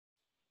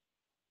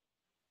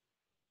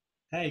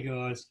Hey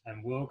guys,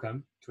 and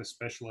welcome to a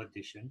special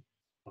edition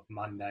of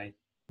Monday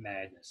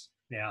Madness.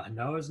 Now, I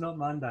know it's not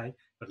Monday,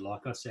 but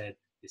like I said,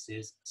 this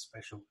is a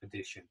special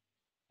edition.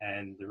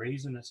 And the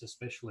reason it's a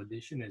special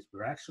edition is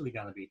we're actually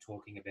going to be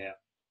talking about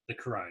the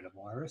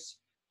coronavirus.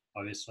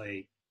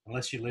 Obviously,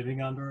 unless you're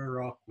living under a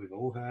rock, we've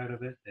all heard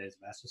of it. There's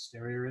mass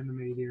hysteria in the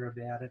media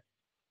about it.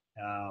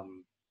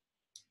 Um,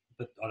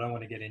 but I don't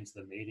want to get into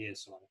the media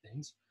side of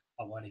things.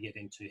 I want to get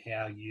into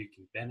how you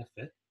can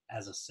benefit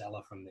as a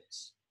seller from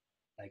this.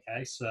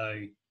 Okay,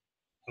 so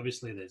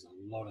obviously there's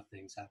a lot of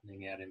things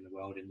happening out in the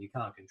world and you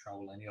can't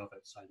control any of it,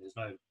 so there's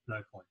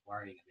no point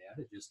worrying about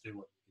it. Just do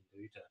what you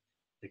can do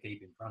to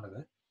keep in front of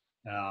it.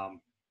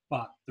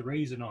 But the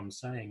reason I'm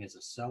saying as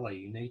a seller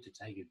you need to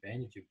take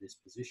advantage of this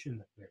position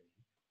that we're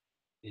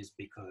in is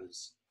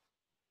because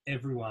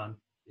everyone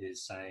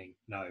is saying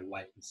no,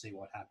 wait and see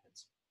what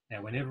happens.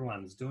 Now when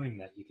everyone's doing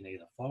that, you can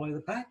either follow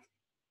the pack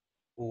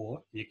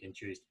or you can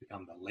choose to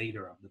become the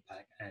leader of the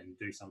pack and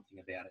do something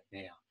about it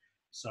now.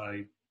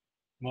 So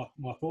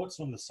my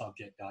thoughts on the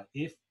subject are,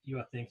 if you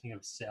are thinking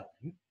of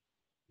selling,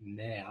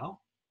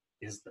 now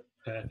is the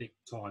perfect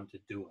time to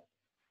do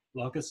it.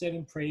 Like I said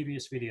in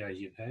previous videos,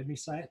 you've heard me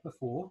say it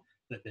before,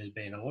 that there's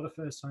been a lot of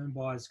first home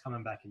buyers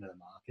coming back into the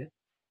market,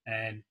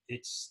 and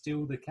it's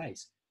still the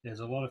case.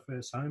 There's a lot of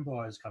first home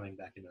buyers coming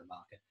back into the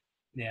market.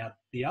 Now,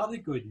 the other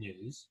good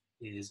news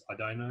is, I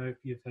don't know if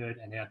you've heard,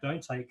 and now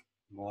don't take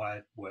my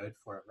word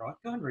for it, right?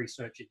 Go and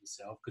research it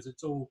yourself because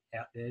it's all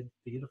out there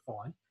for you to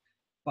find.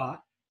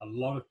 But a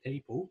lot of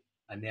people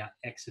are now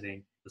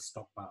exiting the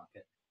stock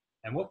market.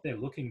 And what they're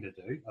looking to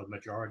do, a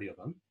majority of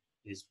them,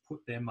 is put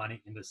their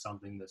money into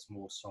something that's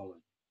more solid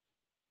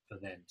for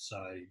them.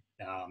 So,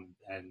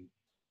 and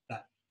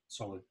that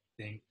solid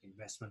thing,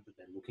 investment that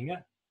they're looking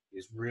at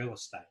is real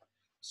estate.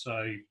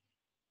 So,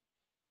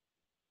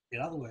 in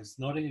other words,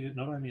 not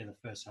only are the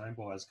first home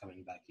buyers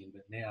coming back in,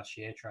 but now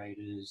share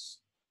traders,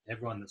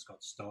 everyone that's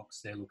got stocks,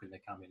 they're looking to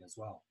come in as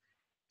well.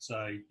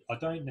 So I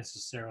don't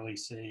necessarily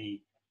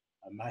see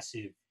a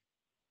massive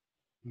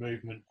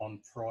movement on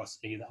price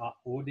either up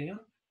or down.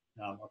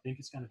 I think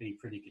it's going to be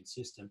pretty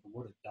consistent, but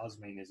what it does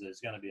mean is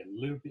there's going to be a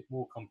little bit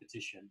more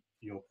competition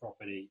for your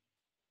property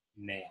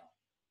now.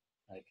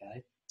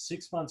 Okay,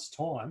 6 months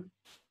time,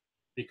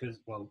 because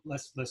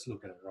let's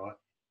look at it, right.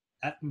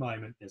 At the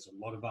moment, there's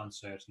a lot of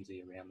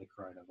uncertainty around the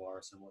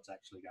coronavirus and what's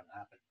actually going to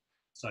happen.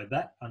 So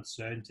that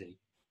uncertainty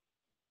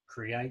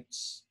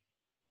creates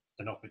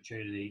an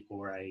opportunity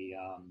or a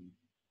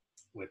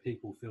where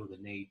people feel the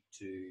need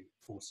to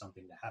force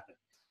something to happen.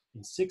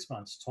 In 6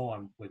 months'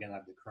 time, we're going to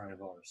have the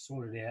coronavirus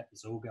sorted out.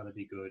 It's all going to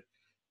be good,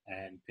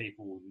 and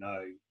people will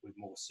know with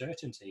more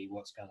certainty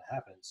what's going to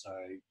happen. So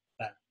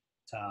that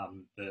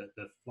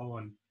the flow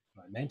and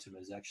momentum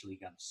is actually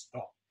going to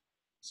stop.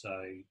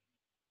 So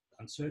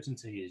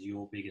uncertainty is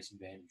your biggest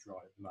advantage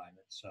right at the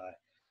moment. So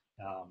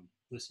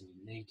listen,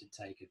 you need to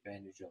take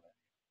advantage of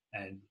it.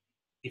 And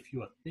if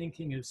you are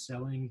thinking of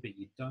selling but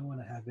you don't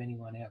want to have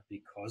anyone out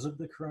because of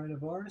the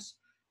coronavirus,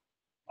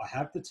 I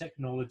have the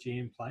technology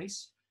in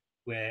place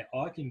where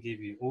I can give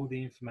you all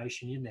the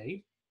information you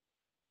need,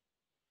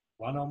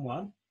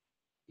 one-on-one,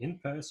 in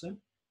person,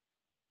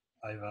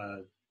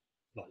 over,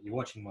 like you're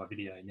watching my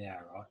video now,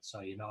 right?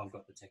 So you know I've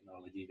got the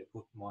technology to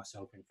put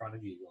myself in front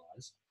of you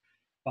guys,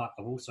 but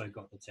I've also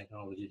got the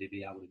technology to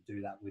be able to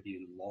do that with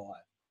you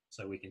live.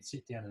 So we can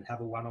sit down and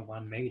have a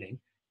one-on-one meeting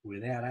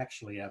without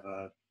actually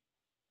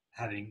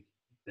having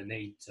the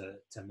need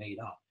to meet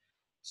up.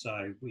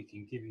 So we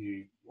can give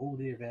you all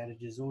the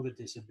advantages, all the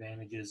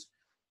disadvantages,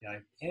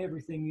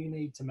 everything you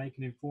need to make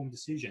an informed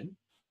decision.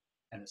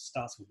 And it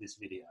starts with this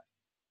video.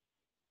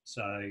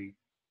 So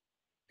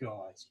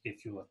guys,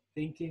 if you are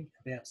thinking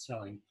about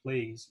selling,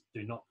 please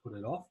do not put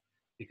it off,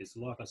 because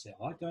like I said,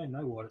 I don't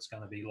know what it's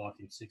going to be like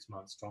in 6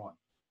 months' time.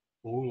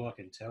 All I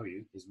can tell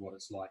you is what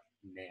it's like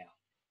now.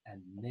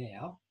 And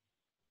now,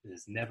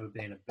 there's never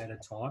been a better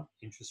time.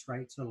 Interest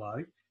rates are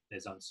low.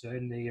 There's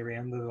uncertainty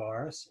around the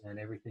virus and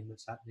everything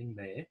that's happening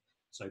there.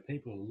 So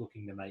people are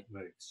looking to make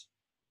moves.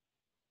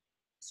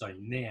 So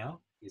now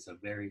is a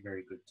very,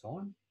 very good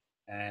time.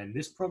 And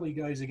this probably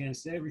goes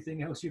against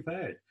everything else you've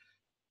heard,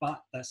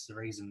 but that's the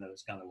reason that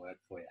it's going to work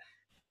for you.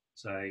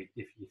 So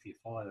if you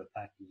follow the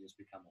pack, you just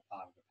become a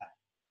part of the pack,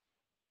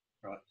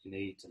 right? You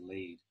need to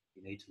lead.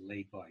 You need to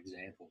lead by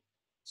example.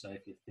 So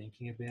if you're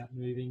thinking about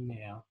moving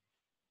now,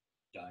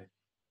 don't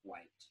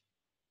wait.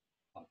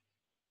 I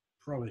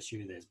promise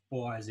you there's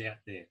buyers out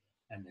there,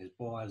 and there's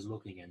buyers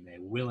looking, and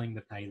they're willing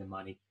to pay the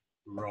money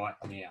right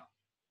now.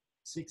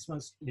 6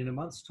 months, in a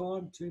month's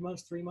time, 2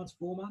 months, 3 months,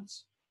 4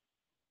 months,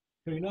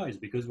 who knows?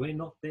 Because we're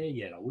not there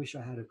yet. I wish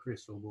I had a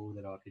crystal ball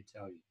that I could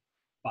tell you.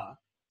 But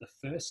the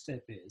first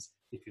step is,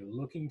 if you're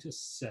looking to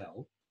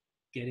sell,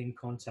 get in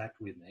contact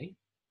with me.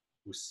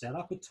 We'll set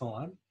up a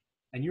time.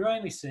 And you're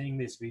only seeing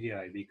this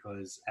video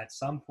because at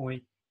some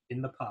point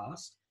in the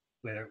past,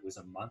 whether it was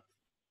a month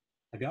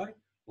ago,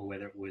 or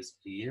whether it was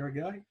a year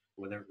ago, or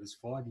whether it was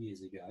 5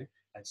 years ago,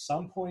 at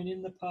some point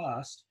in the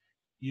past,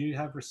 you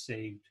have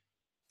received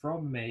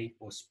from me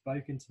or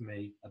spoken to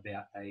me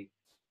about a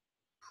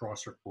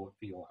price report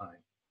for your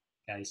home.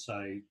 Okay,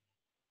 so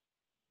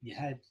you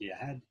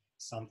had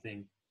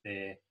something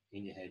there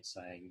in your head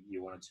saying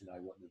you wanted to know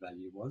what the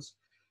value was.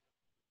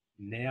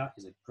 Now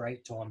is a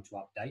great time to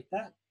update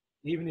that.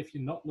 Even if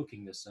you're not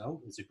looking to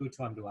sell, it's a good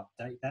time to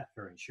update that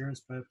for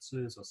insurance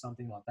purposes or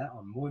something like that.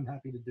 I'm more than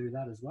happy to do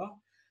that as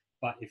well.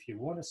 But if you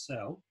want to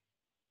sell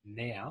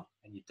now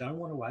and you don't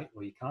want to wait,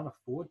 or you can't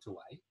afford to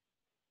wait,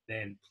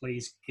 then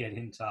please get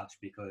in touch,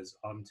 because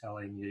I'm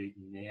telling you,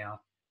 now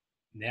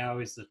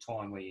is the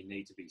time where you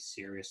need to be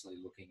seriously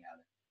looking at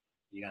it.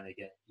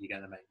 You're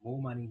going to make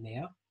more money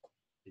now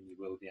than you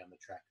will down the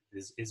track,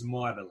 is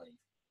my belief.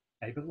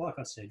 Okay, but like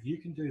I said, you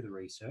can do the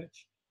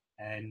research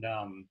and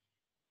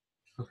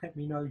let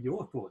me know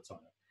your thoughts on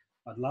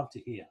it. I'd love to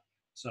hear.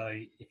 So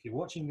if you're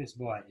watching this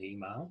via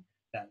email,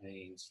 that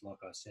means, like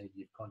I said,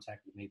 you've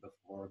contacted me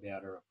before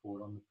about a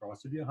report on the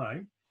price of your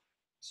home.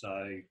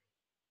 So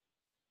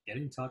get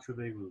in touch with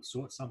me. We'll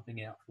sort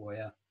something out for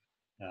you.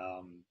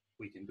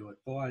 We can do it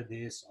via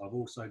this. I've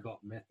also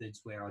got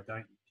methods where I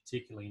don't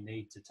particularly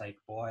need to take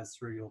buyers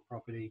through your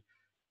property.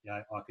 You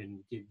know, I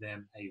can give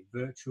them a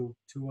virtual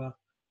tour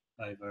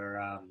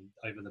over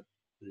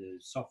the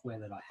software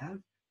that I have.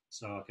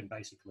 So I can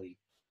basically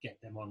get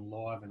them on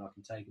live, and I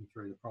can take them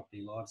through the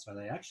property live, so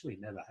they actually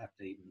never have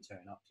to even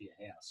turn up to your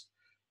house.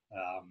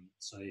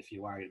 So if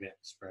you're worried about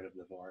the spread of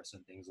the virus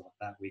and things like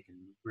that, we can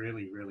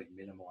really, really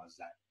minimize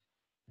that.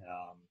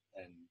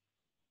 And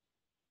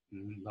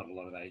not a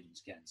lot of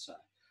agents can.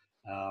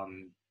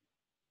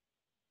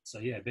 So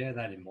yeah, bear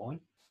that in mind.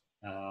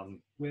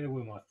 Where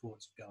were my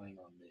thoughts going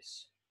on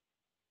this?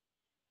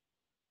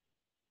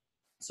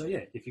 So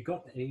yeah, if you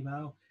got the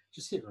email,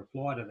 just hit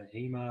reply to the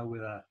email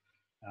with a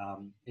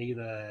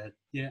either,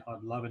 yeah,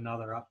 I'd love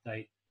another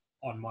update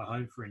on my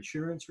home for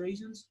insurance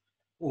reasons,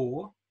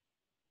 or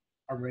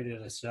I'm ready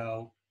to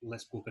sell,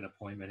 let's book an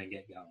appointment and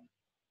get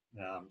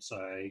going.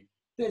 So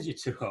there's your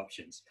two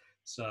options.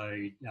 So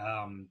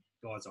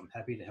guys, I'm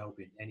happy to help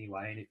in any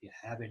way. And if you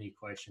have any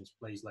questions,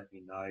 please let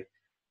me know.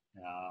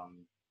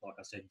 Like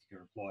I said, you can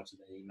reply to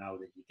the email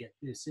that you get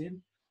this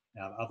in.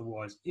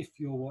 Otherwise, if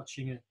you're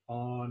watching it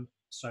on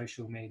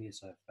social media,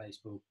 so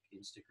Facebook,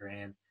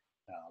 Instagram,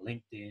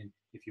 LinkedIn,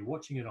 if you're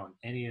watching it on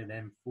any of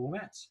them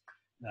formats,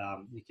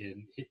 you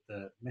can hit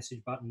the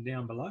message button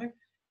down below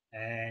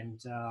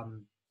and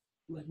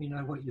let me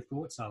know what your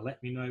thoughts are.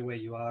 Let me know where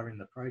you are in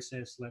the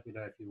process. Let me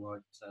know if you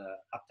want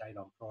update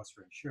on price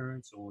for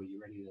insurance, or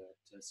you're ready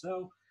to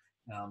sell.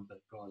 But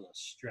guys, I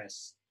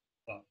stress,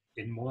 but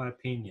in my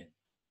opinion,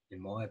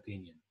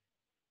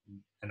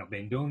 and I've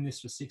been doing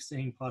this for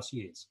 16 plus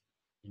years,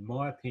 in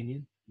my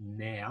opinion,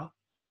 now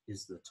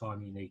is the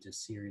time you need to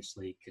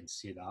seriously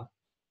consider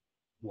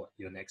what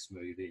your next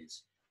move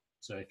is.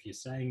 So if you're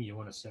saying you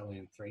want to sell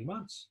in 3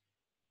 months,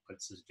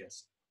 I'd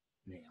suggest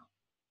now.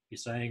 If you're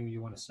saying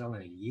you want to sell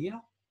in a year,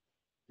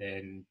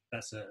 then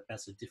that's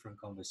a different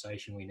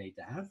conversation we need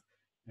to have.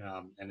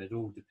 And it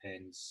all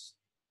depends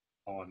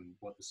on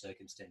what the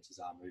circumstances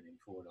are moving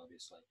forward,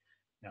 obviously.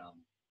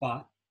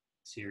 But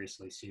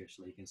seriously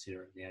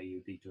consider it now.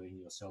 You'd be doing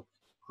yourself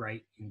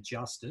great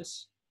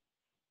injustice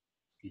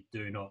if you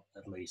do not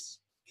at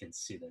least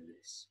consider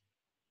this.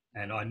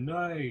 And I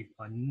know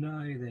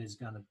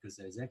because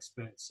there's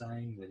experts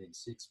saying that in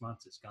 6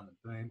 months it's gonna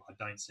boom. I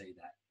don't see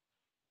that.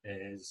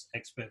 There's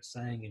experts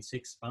saying in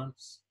 6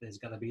 months there's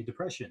gonna be a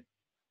depression.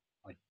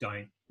 I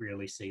don't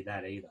really see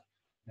that either.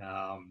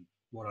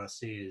 What I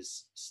see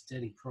is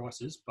steady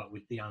prices, but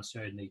with the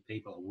uncertainty,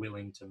 people are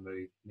willing to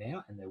move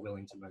now, and they're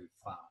willing to move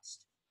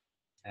fast.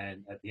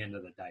 And at the end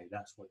of the day,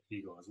 that's what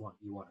you guys want.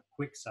 You want a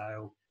quick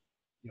sale.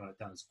 You want it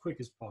done as quick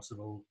as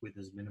possible with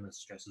as minimum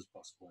stress as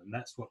possible. And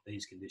that's what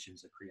these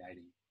conditions are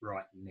creating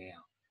right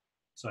now.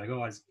 So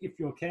guys, if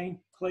you're keen,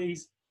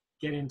 please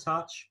get in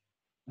touch.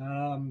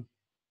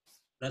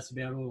 That's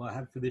about all I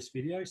have for this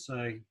video. So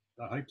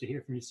I hope to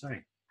hear from you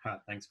soon. All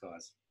right, thanks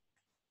guys.